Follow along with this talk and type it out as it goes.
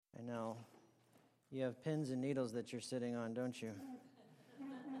I know. You have pins and needles that you're sitting on, don't you?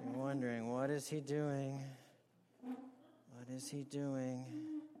 You're wondering, what is he doing? What is he doing?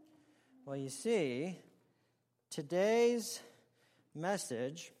 Well, you see, today's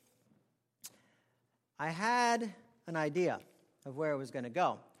message, I had an idea of where it was going to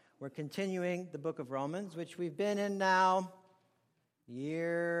go. We're continuing the book of Romans, which we've been in now a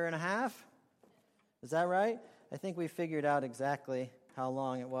year and a half. Is that right? I think we figured out exactly how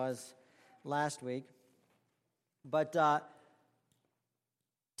long it was last week. But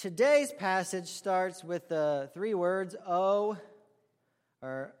today's passage starts with the three words, owe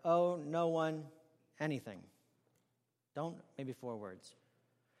no one anything. Maybe four words.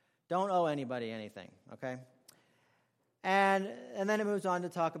 Don't owe anybody anything, okay? And then it moves on to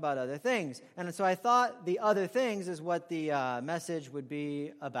talk about other things. And so I thought the other things is what the message would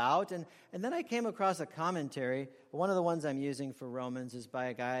be about. And then I came across a commentary. One of the ones I'm using for Romans is by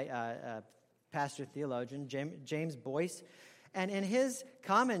a guy, pastor theologian, James Boyce. And in his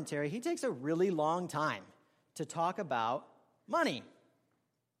commentary, he takes a really long time to talk about money.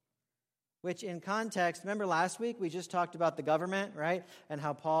 Which in context, remember last week we just talked about the government, right? And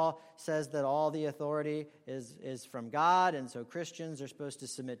how Paul says that all the authority is from God, and so Christians are supposed to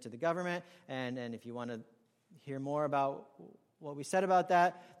submit to the government. And if you want to hear more about what we said about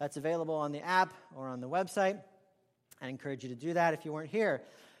that, that's available on the app or on the website. I encourage you to do that if you weren't here.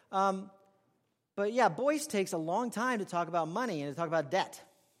 But yeah, Boyce takes a long time to talk about money and to talk about debt.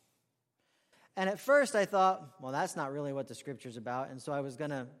 And at first I thought, well, that's not really what the Scripture's about, and so I was going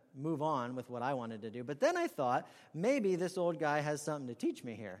to move on with what I wanted to do. But then I thought, maybe this old guy has something to teach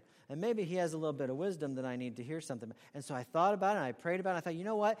me here, and maybe he has a little bit of wisdom that I need to hear something. And so I thought about it, and I prayed about it, and I thought, you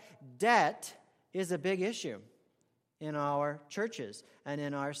know what? Debt is a big issue in our churches and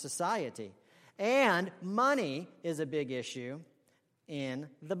in our society. And money is a big issue in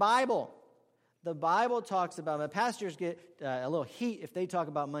the Bible. The Bible talks about, pastors get a little heat if they talk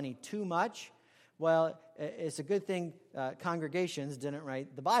about money too much. Well, it's a good thing congregations didn't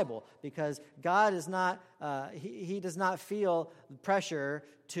write the Bible, because God is not, he does not feel pressure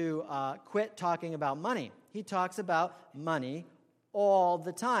to quit talking about money. He talks about money all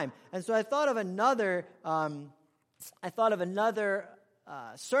the time. And so I thought of another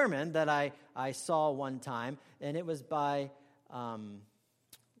sermon that I saw one time, and it was by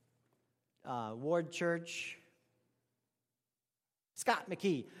Ward Church, Scott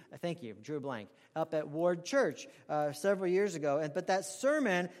McKee, thank you, drew a blank, up at Ward Church several years ago. But that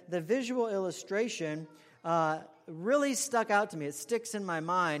sermon, the visual illustration, really stuck out to me. It sticks in my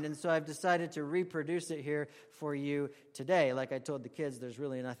mind, and so I've decided to reproduce it here for you today. Like I told the kids, there's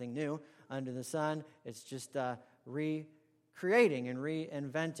really nothing new under the sun. It's just recreating and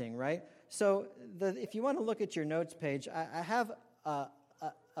reinventing, right? So if you want to look at your notes page, I have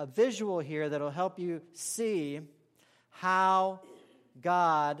a visual here that'll help you see how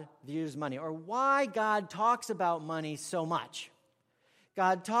God views money, or why God talks about money so much.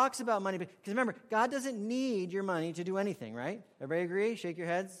 God talks about money because, remember, God doesn't need your money to do anything, right? Everybody agree? Shake your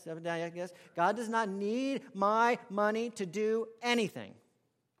heads up and down, yes. God does not need my money to do anything,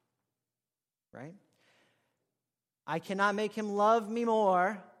 right? I cannot make him love me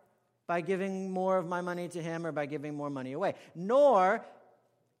more by giving more of my money to him or by giving more money away. Nor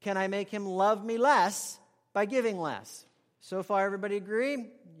can I make him love me less by giving less. So far, everybody agree?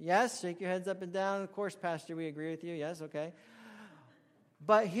 Yes? Shake your heads up and down. Of course, Pastor, we agree with you. Yes? Okay.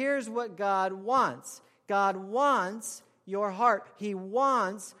 But here's what God wants. God wants your heart. He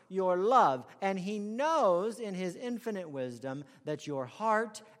wants your love. And he knows in his infinite wisdom that your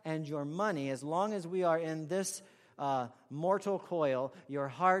heart and your money, as long as we are in this mortal coil, your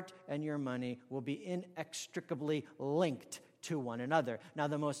heart and your money will be inextricably linked to one another. Now,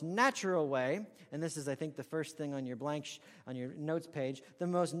 the most natural way, and this is, I think, the first thing on your on your notes page, the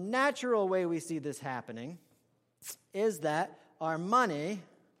most natural way we see this happening is that our money,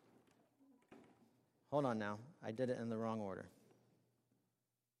 hold on now, I did it in the wrong order.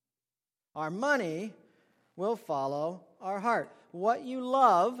 Our money will follow our heart. What you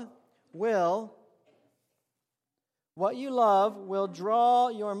love will draw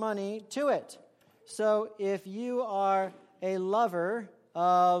your money to it. So if you are a lover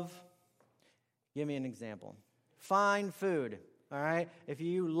of, give me an example, fine food, all right? If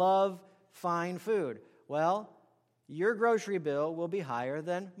you love fine food, well, your grocery bill will be higher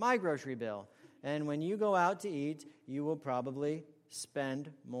than my grocery bill. And when you go out to eat, you will probably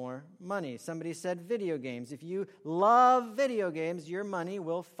spend more money. Somebody said video games. If you love video games, your money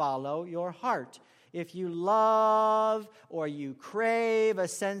will follow your heart. If you love or you crave a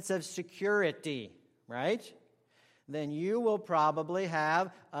sense of security, right? then you will probably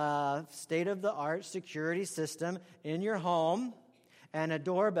have a state-of-the-art security system in your home and a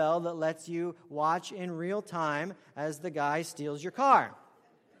doorbell that lets you watch in real time as the guy steals your car.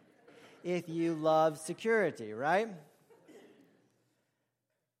 If you love security, right?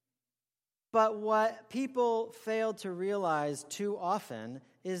 But what people fail to realize too often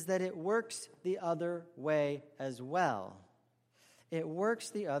is that it works the other way as well. It works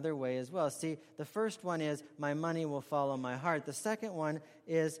the other way as well. See, the first one is, my money will follow my heart. The second one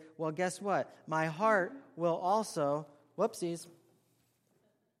is, well, guess what? My heart will also, whoopsies,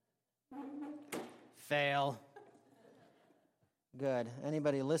 fail. Good.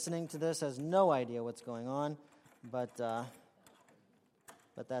 Anybody listening to this has no idea what's going on, but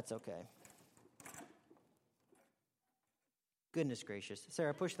that's okay. Goodness gracious.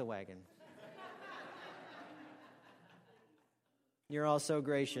 Sarah, push the wagon. You're all so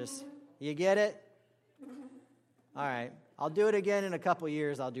gracious. You get it? All right. I'll do it again in a couple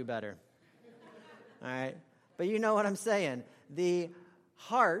years. I'll do better. All right. But you know what I'm saying. The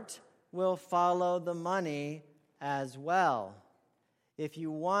heart will follow the money as well. If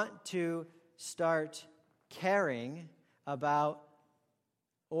you want to start caring about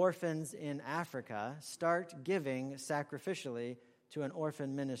orphans in Africa, start giving sacrificially to an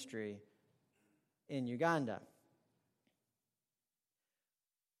orphan ministry in Uganda.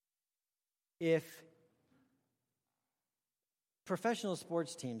 If professional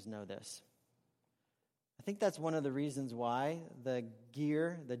sports teams know this, I think that's one of the reasons why the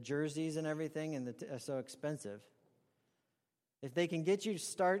gear, the jerseys and everything are so expensive. If they can get you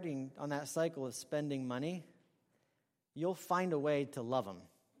starting on that cycle of spending money, you'll find a way to love them.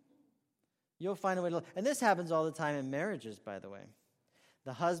 You'll find a way to love. And this happens all the time in marriages, by the way.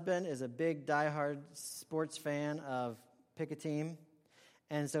 The husband is a big, diehard sports fan of pick a team.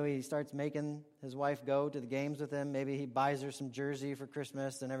 And so he starts making his wife go to the games with him. Maybe he buys her some jersey for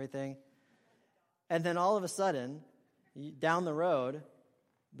Christmas and everything. And then all of a sudden, down the road,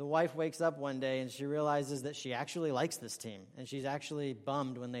 the wife wakes up one day and she realizes that she actually likes this team. And she's actually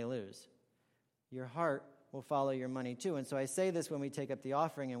bummed when they lose. Your heart will follow your money too. And so I say this when we take up the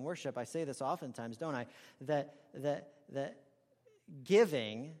offering in worship. I say this oftentimes, don't I? That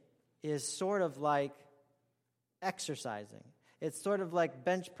giving is sort of like exercising. It's sort of like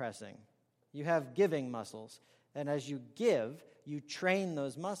bench pressing. You have giving muscles. And as you give, you train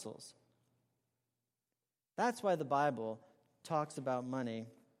those muscles. That's why the Bible talks about money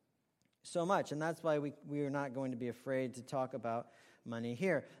so much. And that's why we are not going to be afraid to talk about money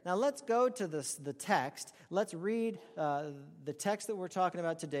here. Now let's go to the text. Let's read the text that we're talking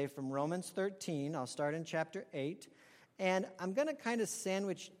about today from Romans 13. I'll start in chapter 8. And I'm going to kind of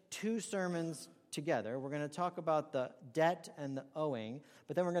sandwich two sermons together. We're going to talk about the debt and the owing,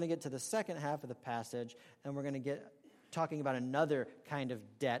 but then we're going to get to the second half of the passage, and we're going to get talking about another kind of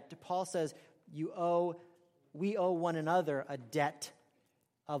debt. Paul says, we owe one another a debt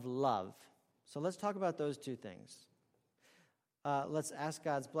of love. So let's talk about those two things. Let's ask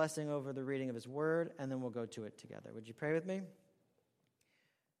God's blessing over the reading of his word, and then we'll go to it together. Would you pray with me?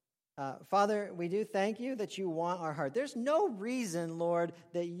 Father, we do thank you that you want our heart. There's no reason, Lord,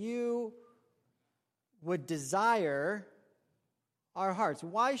 that you would desire our hearts.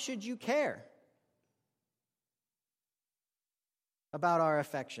 Why should you care about our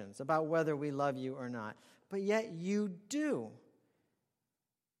affections, about whether we love you or not? But yet you do.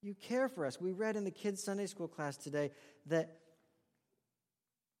 You care for us. We read in the kids' Sunday school class today that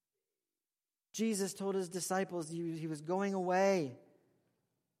Jesus told his disciples he was going away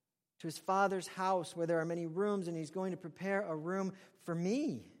to his Father's house where there are many rooms, and he's going to prepare a room for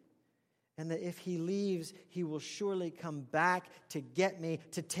me. And that if he leaves, he will surely come back to get me,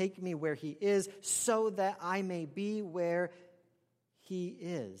 to take me where he is, so that I may be where he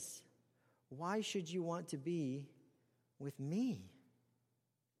is. Why should you want to be with me?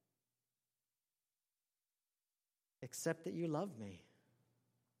 Except that you love me.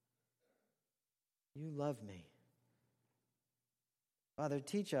 You love me. Father,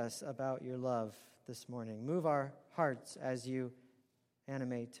 teach us about your love this morning. Move our hearts as you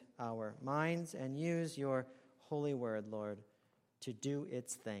animate our minds, and use your holy word, Lord, to do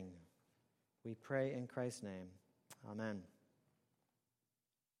its thing. We pray in Christ's name. Amen.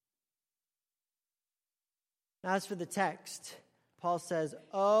 Now, as for the text, Paul says,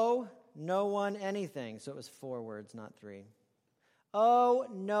 owe no one anything. So it was 4 words, not 3. Owe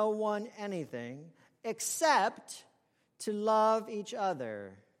no one anything except to love each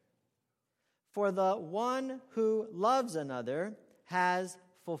other. For the one who loves another has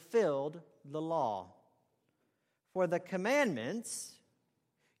fulfilled the law. For the commandments,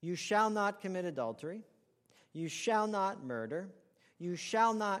 you shall not commit adultery, You shall not murder. You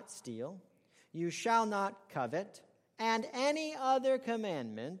shall not steal. You shall not covet. And any other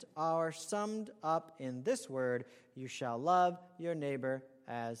commandment are summed up in this word: you shall love your neighbor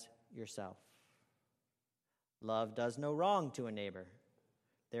as yourself. Love does no wrong to a neighbor.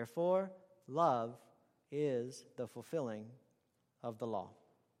 Therefore, love is the fulfilling of the law.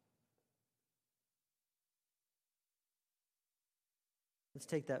 Let's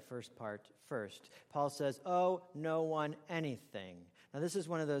take that first part first. Paul says, owe no one anything. Now, this is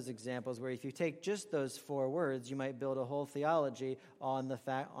one of those examples where if you take just those 4 words, you might build a whole theology on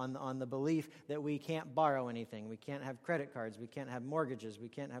the belief that we can't borrow anything. We can't have credit cards. We can't have mortgages. We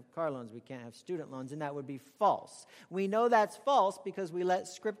can't have car loans. We can't have student loans, and that would be false. We know that's false because we let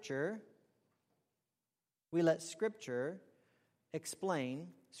Scripture explain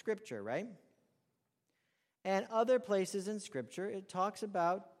Scripture, right? And other places in Scripture, it talks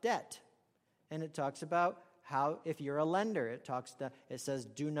about debt. And it talks about how, if you're a lender, it says,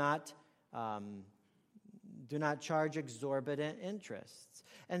 do not charge exorbitant interests.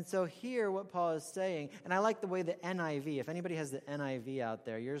 And so here, what Paul is saying, and I like the way the NIV, if anybody has the NIV out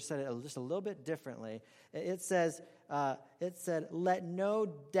there, yours said it just a little bit differently. It said, let no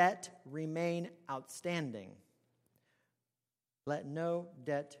debt remain outstanding. Let no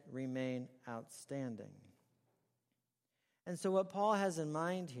debt remain outstanding. And so what Paul has in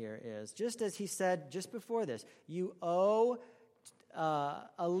mind here is, just as he said just before this, you owe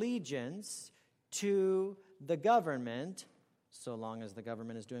allegiance to the government, so long as the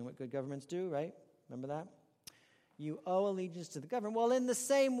government is doing what good governments do, right? Remember that? You owe allegiance to the government. Well, in the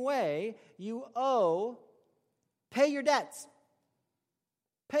same way, you pay your debts.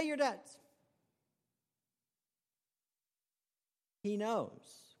 Pay your debts. He knows,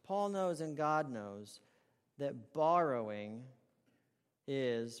 Paul knows, and God knows that borrowing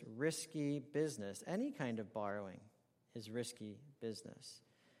is risky business. Any kind of borrowing is risky business.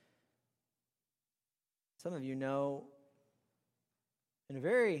 Some of you know, in a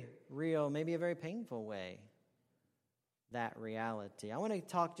very real, maybe a very painful way, that reality. I want to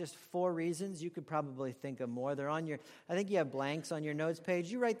talk just 4 reasons. You could probably think of more. They're on I think you have blanks on your notes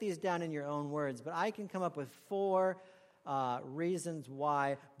page. You write these down in your own words, but I can come up with 4 reasons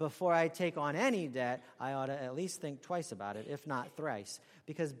why, before I take on any debt, I ought to at least think twice about it, if not thrice.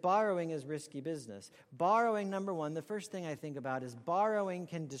 Because borrowing is risky business. Borrowing, number 1, the first thing I think about is borrowing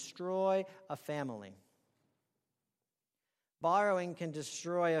can destroy a family. Borrowing can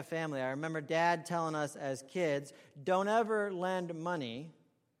destroy a family. I remember Dad telling us as kids, don't ever lend money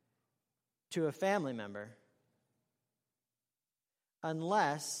to a family member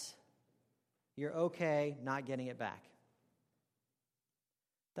unless you're okay not getting it back.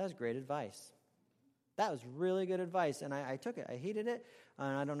 That was great advice. That was really good advice, and I took it. I heeded it,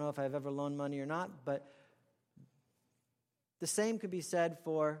 and I don't know if I've ever loaned money or not, but the same could be said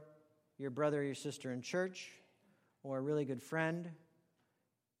for your brother or your sister in church or a really good friend.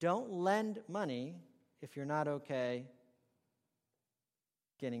 Don't lend money if you're not okay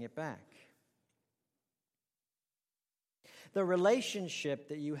getting it back. The relationship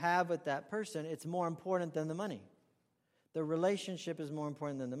that you have with that person, it's more important than the money. The relationship is more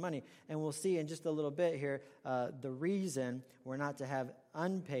important than the money. And we'll see in just a little bit here, the reason we're not to have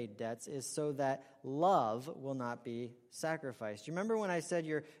unpaid debts is so that love will not be sacrificed. You remember when I said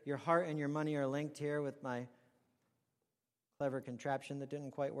your heart and your money are linked here with my clever contraption that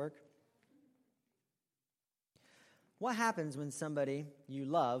didn't quite work? What happens when somebody you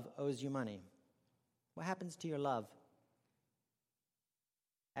love owes you money? What happens to your love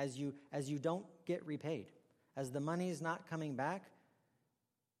as you don't get repaid? As the money is not coming back,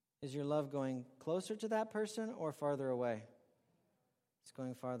 is your love going closer to that person or farther away? It's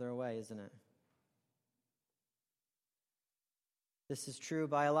going farther away, isn't it? This is true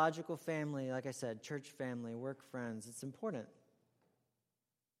biological family, like I said, church family, work friends. It's important.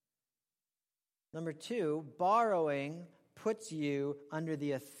 Number 2, borrowing puts you under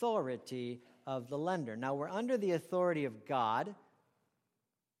the authority of the lender. Now, we're under the authority of God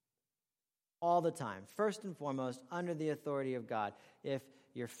all the time. First and foremost, under the authority of God. If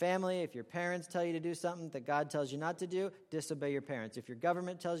your family, if your parents tell you to do something that God tells you not to do, disobey your parents. If your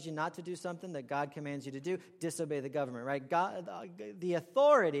government tells you not to do something that God commands you to do, disobey the government, right? God, the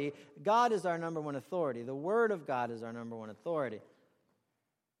authority, God is our number 1 authority. The Word of God is our number 1 authority.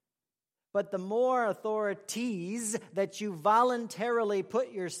 But the more authorities that you voluntarily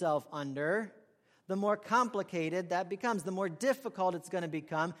put yourself under, the more complicated that becomes, the more difficult it's going to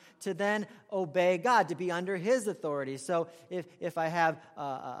become to then obey God, to be under His authority. So if I have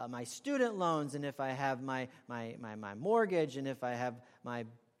my student loans, and if I have my mortgage, and if I have my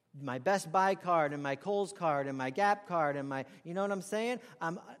my Best Buy card and my Kohl's card and my Gap card and my, you know what I'm saying?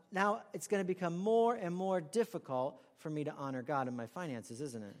 Now it's going to become more and more difficult for me to honor God in my finances,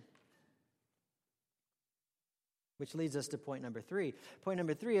 isn't it? Which leads us to point number 3. Point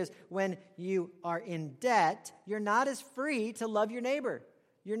number 3 is when you are in debt, you're not as free to love your neighbor.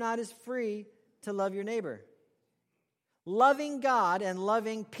 You're not as free to love your neighbor. Loving God and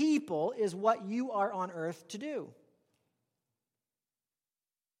loving people is what you are on earth to do.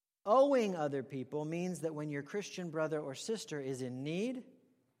 Owing other people means that when your Christian brother or sister is in need,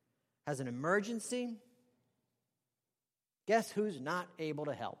 has an emergency, guess who's not able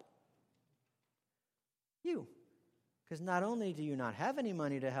to help? You. Because not only do you not have any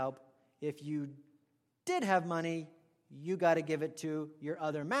money to help, if you did have money, you got to give it to your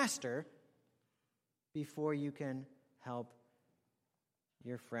other master before you can help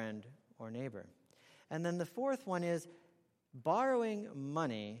your friend or neighbor. And then the fourth one is borrowing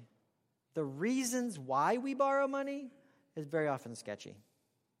money. The reasons why we borrow money is very often sketchy.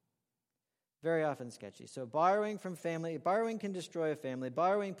 Very often sketchy. So borrowing from family, borrowing can destroy a family.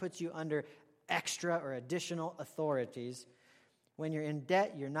 Borrowing puts you under extra or additional authorities. When you're in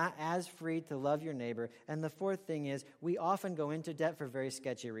debt, you're not as free to love your neighbor. And the fourth thing is, we often go into debt for very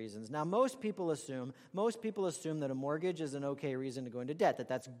sketchy reasons. Now, most people assume that a mortgage is an okay reason to go into debt,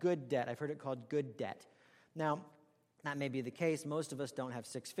 that's good debt. I've heard it called good debt. Now, that may be the case. Most of us don't have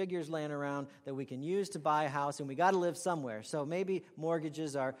 6 figures laying around that we can use to buy a house, and we got to live somewhere. So maybe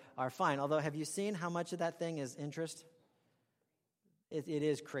mortgages are fine. Although, have you seen how much of that thing is interest? It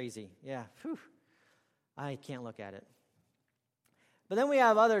is crazy. Yeah. Whew. I can't look at it. But then we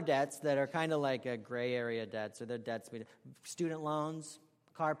have other debts that are kind of like a gray area debts, or they're debts, student loans,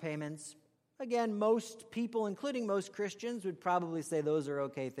 car payments. Again, most people, including most Christians, would probably say those are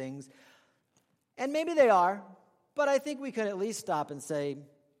okay things. And maybe they are, but I think we could at least stop and say,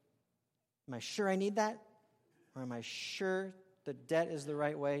 am I sure I need that? Or am I sure the debt is the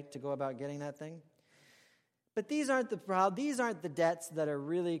right way to go about getting that thing? But these aren't the debts that are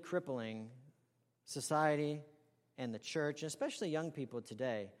really crippling society and the church, and especially young people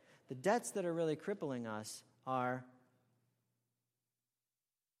today. The debts that are really crippling us are,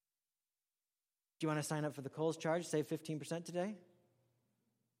 do you want to sign up for the Kohl's charge, save 15% today?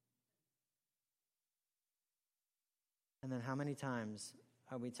 And then how many times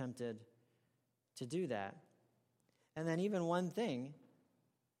are we tempted to do that? And then even one thing,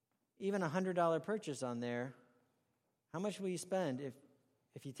 even $100 purchase on there, how much will you spend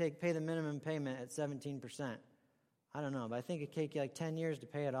if you pay the minimum payment at 17%? I don't know, but I think it'd take you like 10 years to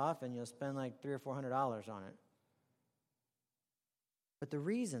pay it off, and you'll spend like $300 or $400 on it. But the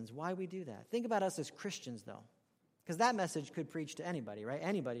reasons why we do that, think about us as Christians, though, because that message could preach to anybody, right?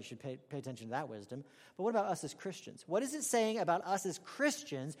 Anybody should pay attention to that wisdom. But what about us as Christians? What is it saying about us as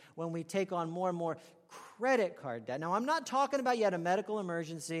Christians when we take on more and more credit card debt? Now, I'm not talking about you had a medical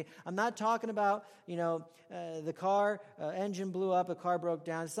emergency. I'm not talking about, the car engine blew up, a car broke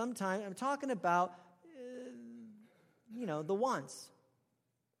down. Sometimes I'm talking about, the wants.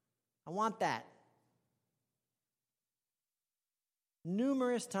 I want that.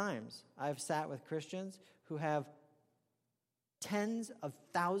 Numerous times I've sat with Christians who have tens of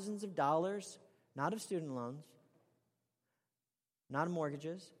thousands of dollars, not of student loans, not of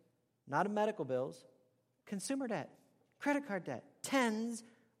mortgages, not of medical bills, consumer debt, credit card debt, tens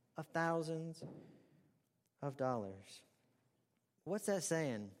of thousands of dollars. What's that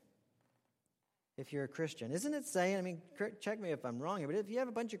saying if you're a Christian? Isn't it saying, check me if I'm wrong here, but if you have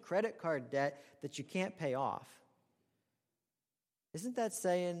a bunch of credit card debt that you can't pay off, isn't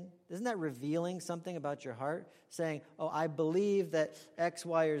that revealing something about your heart? Saying, I believe that X,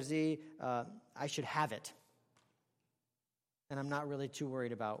 Y, or Z, I should have it. And I'm not really too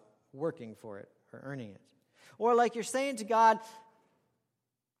worried about working for it or earning it. Or like you're saying to God,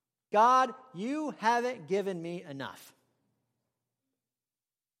 God, you haven't given me enough.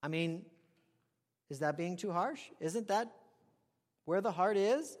 Is that being too harsh? Isn't that where the heart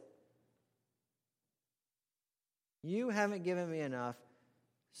is? You haven't given me enough,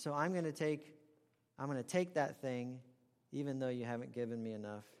 so I'm going to take that thing, even though you haven't given me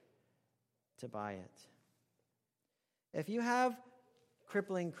enough to buy it. If you have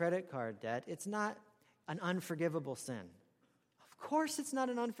crippling credit card debt, it's not an unforgivable sin. Of course it's not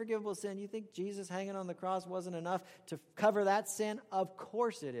an unforgivable sin. You think Jesus hanging on the cross wasn't enough to cover that sin? Of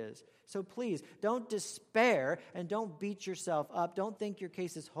course it is. So please, don't despair and don't beat yourself up. Don't think your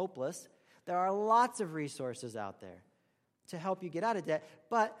case is hopeless. There are lots of resources out there to help you get out of debt,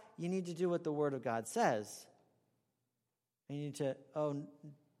 but you need to do what the Word of God says. You need to don't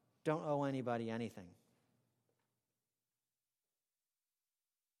owe anybody anything.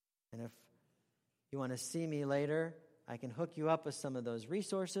 And if you want to see me later, I can hook you up with some of those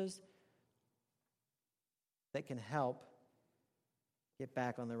resources that can help get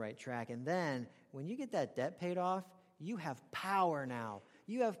back on the right track. And then when you get that debt paid off, you have power now.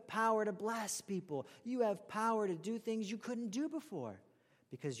 You have power to bless people. You have power to do things you couldn't do before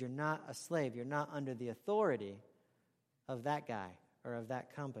because you're not a slave. You're not under the authority of that guy or of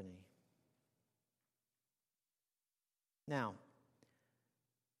that company. Now,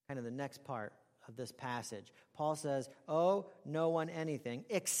 kind of the next part of this passage. Paul says, owe no one anything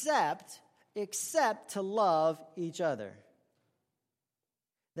except to love each other.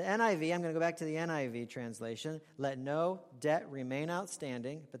 The NIV, I'm going to go back to the NIV translation. Let no debt remain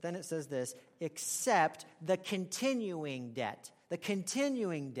outstanding. But then it says this, except the continuing debt. The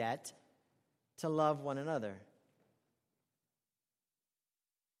continuing debt to love one another.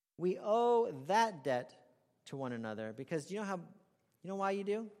 We owe that debt to one another because you know why you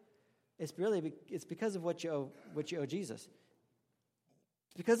do? It's because of what you owe Jesus.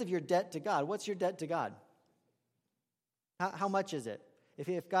 It's because of your debt to God. What's your debt to God? How much is it?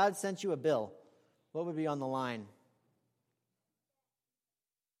 If God sent you a bill, what would be on the line?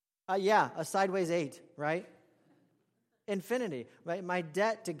 A sideways 8, right? Infinity, right? My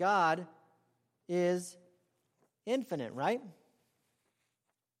debt to God is infinite, right?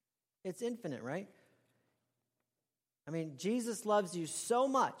 It's infinite, right? I mean, Jesus loves you so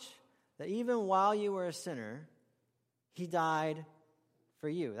much that even while you were a sinner, he died for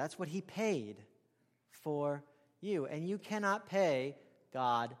you. That's what he paid for you. And you cannot pay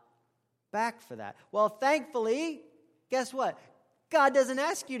God back for that. Well, thankfully, guess what? God doesn't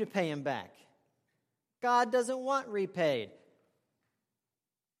ask you to pay him back. God doesn't want repaid.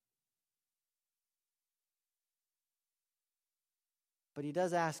 But he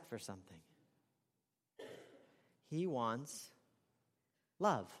does ask for something. He wants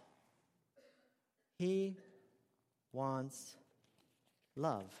love. He wants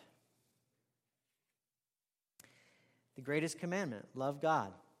love. The greatest commandment, love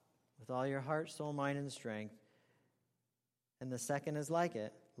God with all your heart, soul, mind, and strength. And the second is like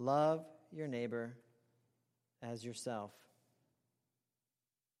it, love your neighbor as yourself.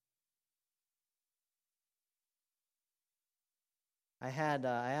 I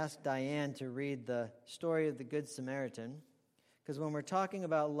asked Diane to read the story of the Good Samaritan, because when we're talking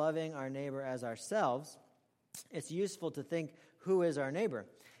about loving our neighbor as ourselves, it's useful to think, who is our neighbor?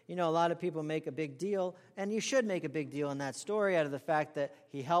 You know, a lot of people make a big deal, and you should make a big deal in that story out of the fact that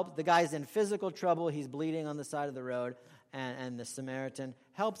he helped. The guy's in physical trouble. He's bleeding on the side of the road, and the Samaritan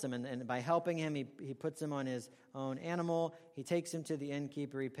helps him. And by helping him, he puts him on his own animal. He takes him to the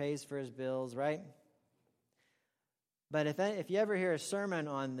innkeeper. He pays for his bills, right? But if you ever hear a sermon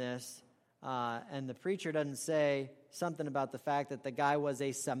on this, and the preacher doesn't say something about the fact that the guy was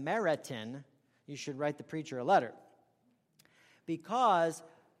a Samaritan, you should write the preacher a letter. Because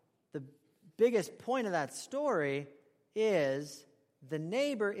the biggest point of that story is the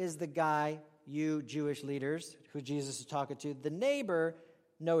neighbor is the guy, you Jewish leaders who Jesus is talking to, the neighbor,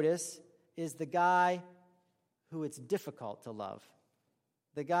 notice, is the guy who it's difficult to love.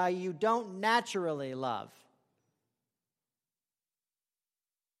 The guy you don't naturally love.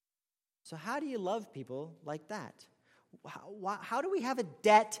 So how do you love people like that? How do we have a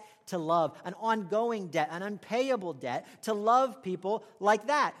debt to love, an ongoing debt, an unpayable debt, to love people like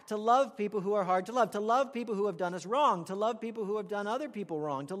that, to love people who are hard to love people who have done us wrong, to love people who have done other people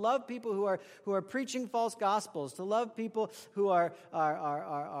wrong, to love people who are preaching false gospels, to love people who are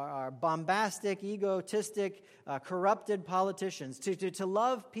bombastic, egotistic, corrupted politicians, to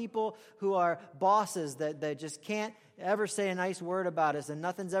love people who are bosses that just can't ever say a nice word about us and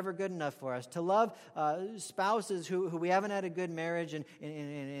nothing's ever good enough for us, to love spouses who we haven't had a good marriage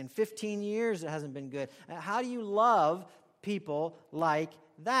in 15 years it hasn't been good. How do you love people like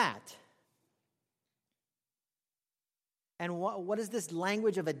that? And what is this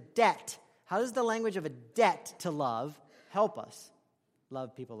language of a debt? How does the language of a debt to love help us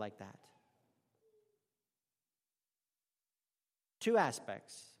love people like that? Two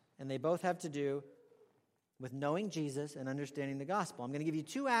aspects, and they both have to do with knowing Jesus and understanding the gospel. I'm going to give you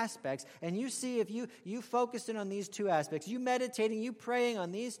two aspects, and you see if you focus in on these two aspects, you meditating, you praying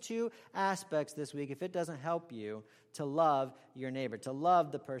on these two aspects this week, if it doesn't help you to love your neighbor, to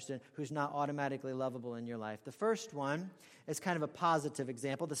love the person who's not automatically lovable in your life. The first one is kind of a positive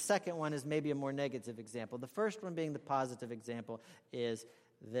example. The second one is maybe a more negative example. The first one being the positive example is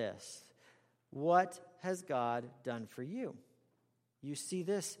this. What has God done for you? You see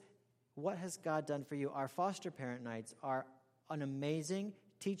this. What has God done for you? Our foster parent nights are an amazing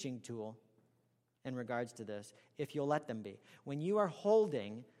teaching tool in regards to this, if you'll let them be. When you are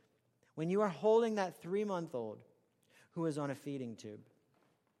holding when you are holding that 3-month-old who is on a feeding tube,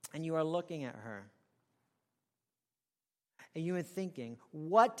 and you are looking at her, and you are thinking,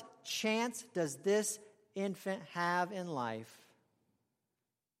 what chance does this infant have in life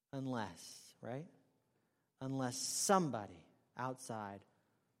unless, right? Unless somebody outside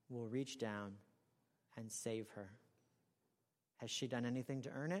will reach down and save her. Has she done anything to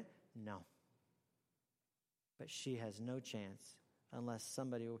earn it? No. But she has no chance unless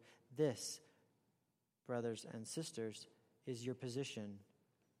somebody will. This, brothers and sisters, is your position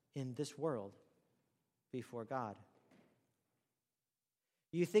in this world before God.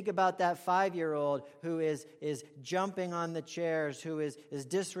 You think about that 5-year-old who is jumping on the chairs, who is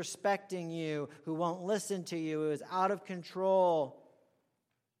disrespecting you, who won't listen to you, who is out of control.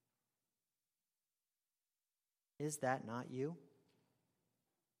 Is that not you?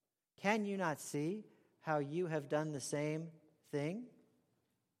 Can you not see how you have done the same thing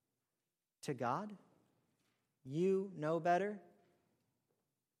to God? You know better.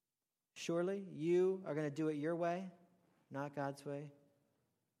 Surely you are going to do it your way, not God's way.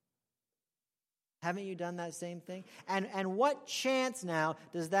 Haven't you done that same thing? And what chance now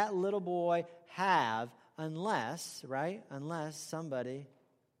does that little boy have unless somebody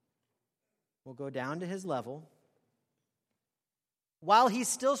will go down to his level while he's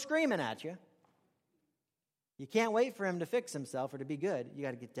still screaming at you? You can't wait for him to fix himself or to be good. You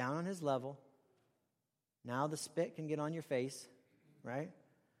got to get down on his level. Now the spit can get on your face, right?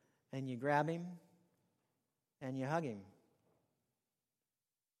 And you grab him and you hug him.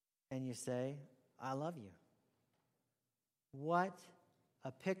 And you say, I love you. What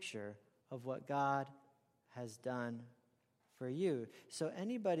a picture of what God has done for you. So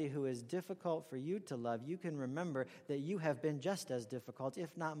anybody who is difficult for you to love, you can remember that you have been just as difficult,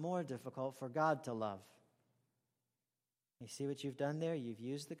 if not more difficult, for God to love. You see what you've done there? You've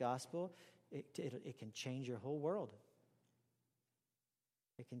used the gospel. It can change your whole world.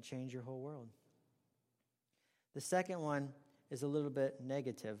 It can change your whole world. The second one is a little bit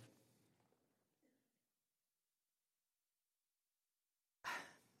negative.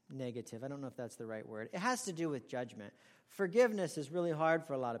 Negative. I don't know if that's the right word. It has to do with judgment. Forgiveness is really hard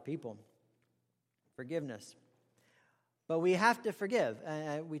for a lot of people. Forgiveness. But we have to forgive.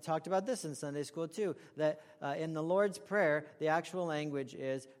 We talked about this in Sunday school too, that in the Lord's Prayer, the actual language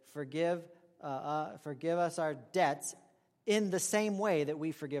is forgive us our debts in the same way that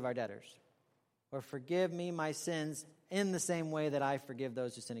we forgive our debtors. Or forgive me my sins in the same way that I forgive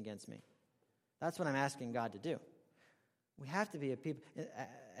those who sin against me. That's what I'm asking God to do. We have to be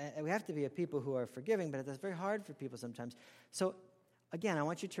a people who are forgiving, but that's very hard for people sometimes. So, again, I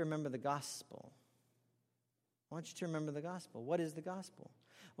want you to remember the gospel. I want you to remember the gospel. What is the gospel?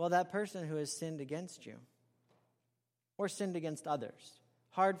 Well, that person who has sinned against you or sinned against others,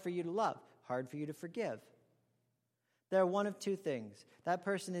 hard for you to love, hard for you to forgive. They're one of two things. That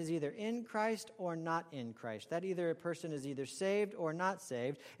person is either in Christ or not in Christ. That either a person is either saved or not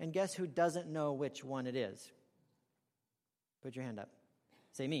saved, and guess who doesn't know which one it is? Put your hand up.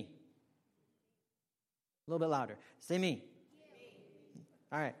 Say me. A little bit louder. Say me.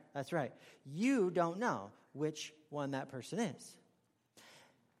 All right, that's right. You don't know which one that person is.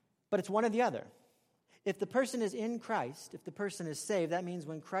 But it's one or the other. If the person is in Christ, if the person is saved, that means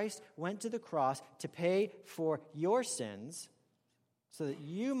when Christ went to the cross to pay for your sins so that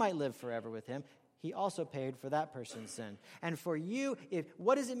you might live forever with him, he also paid for that person's sin. And for you,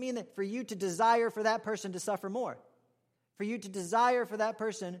 what does it mean that for you to desire for that person to suffer more? For you to desire for that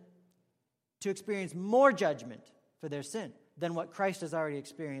person to experience more judgment for their sin than what Christ has already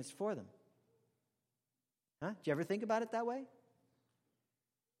experienced for them. Huh? Do you ever think about it that way?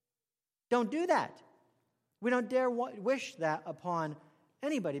 Don't do that. We don't dare wish that upon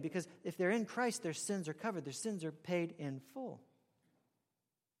anybody, because if they're in Christ, their sins are covered. Their sins are paid in full.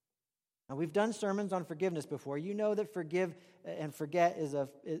 Now, we've done sermons on forgiveness before. You know that forgive and forget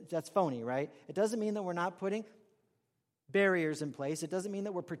that's phony, right? It doesn't mean that we're not putting barriers in place. It doesn't mean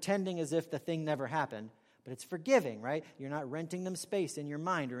that we're pretending as if the thing never happened, but it's forgiving, right? You're not renting them space in your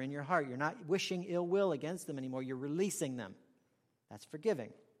mind or in your heart. You're not wishing ill will against them anymore. You're releasing them. That's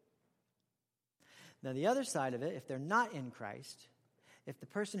forgiving. Now, the other side of it, if they're not in Christ, if the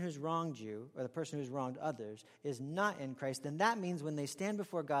person who's wronged you or the person who's wronged others is not in Christ, then that means when they stand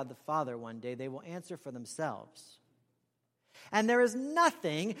before God the Father one day, they will answer for themselves. And there is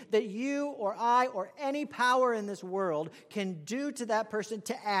nothing that you or I or any power in this world can do to that person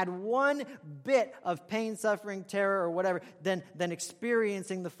to add one bit of pain, suffering, terror, or whatever than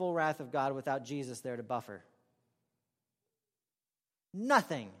experiencing the full wrath of God without Jesus there to buffer.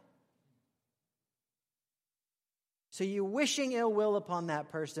 Nothing. So you wishing ill will upon that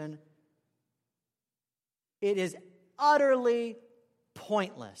person It is utterly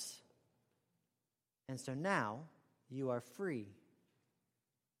pointless. And so now you are free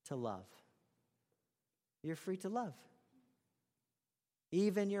to love. You're free to love.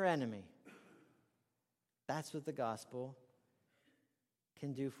 Even your enemy. That's what the gospel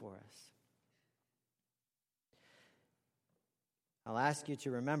can do for us. I'll ask you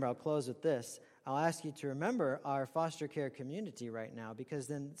to remember, I'll close with this. I'll ask you to remember our foster care community right now, because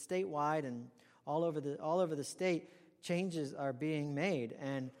then statewide and all over the state, changes are being made,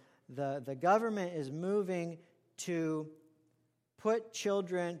 and the government is moving to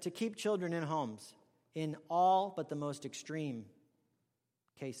keep children in homes in all but the most extreme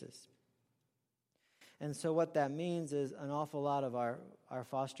cases. And so what that means is an awful lot of our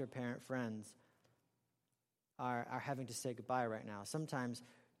foster parent friends are having to say goodbye right now, sometimes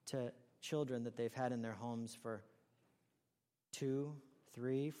to children that they've had in their homes for 2,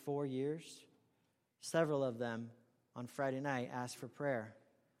 3, 4 years. Several of them on Friday night asked for prayer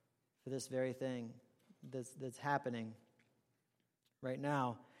for this very thing that's happening right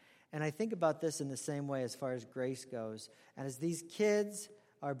now. And I think about this in the same way as far as grace goes. And as these kids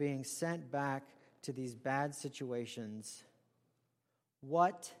are being sent back to these bad situations,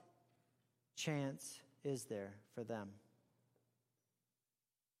 what chance is there for them?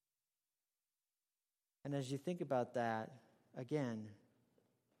 And as you think about that, again,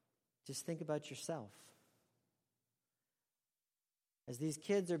 just think about yourself. As these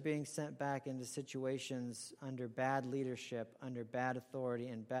kids are being sent back into situations under bad leadership, under bad authority,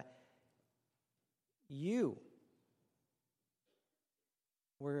 and you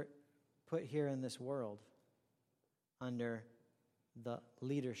were put here in this world under the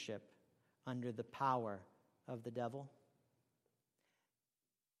leadership, under the power of the devil.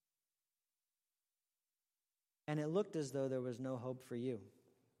 And it looked as though there was no hope for you.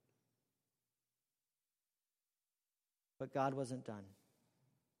 But God wasn't done.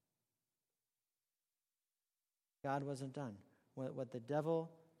 God wasn't done. What the devil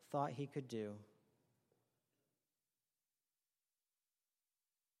thought he could do,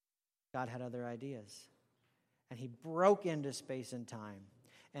 God had other ideas. And he broke into space and time.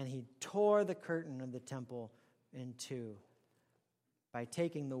 And he tore the curtain of the temple in two by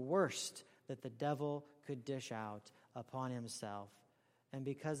taking the worst that the devil could dish out upon himself. And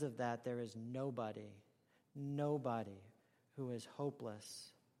because of that, there is nobody who is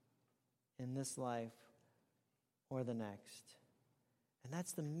hopeless in this life or the next. And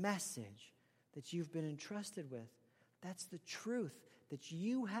that's the message that you've been entrusted with. That's the truth that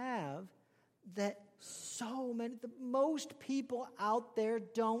you have that most people out there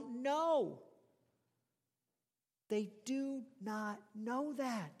don't know. They do not know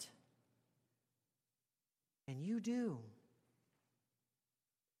that. And you do.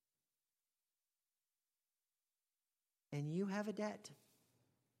 And you have a debt.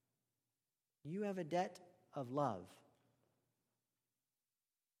 You have a debt of love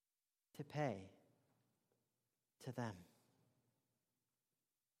to pay to them.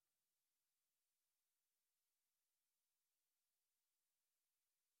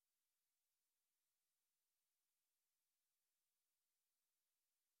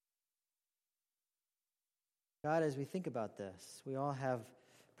 God, as we think about this, we all have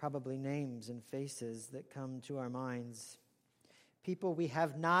probably names and faces that come to our minds. People we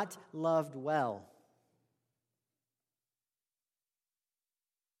have not loved well.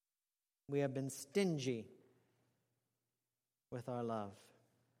 We have been stingy with our love.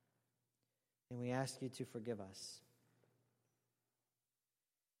 And we ask you to forgive us.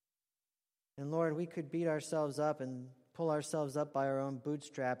 And Lord, we could beat ourselves up and pull ourselves up by our own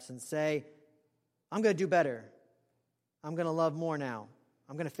bootstraps and say, I'm going to do better. I'm going to love more now.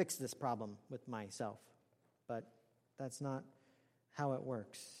 I'm going to fix this problem with myself. But that's not how it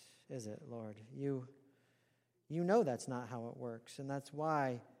works, is it, Lord? You know that's not how it works, and that's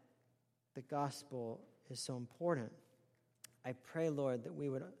why the gospel is so important. I pray, Lord, that we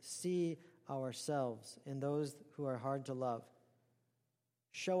would see ourselves in those who are hard to love.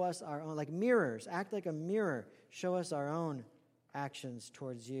 Show us our own, like mirrors, act like a mirror. Show us our own actions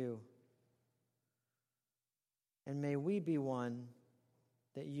towards you. And may we be one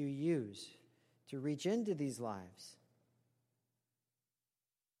that you use to reach into these lives.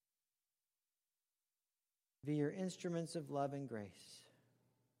 Be your instruments of love and grace.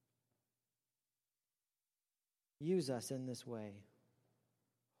 Use us in this way,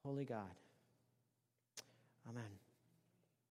 Holy God. Amen.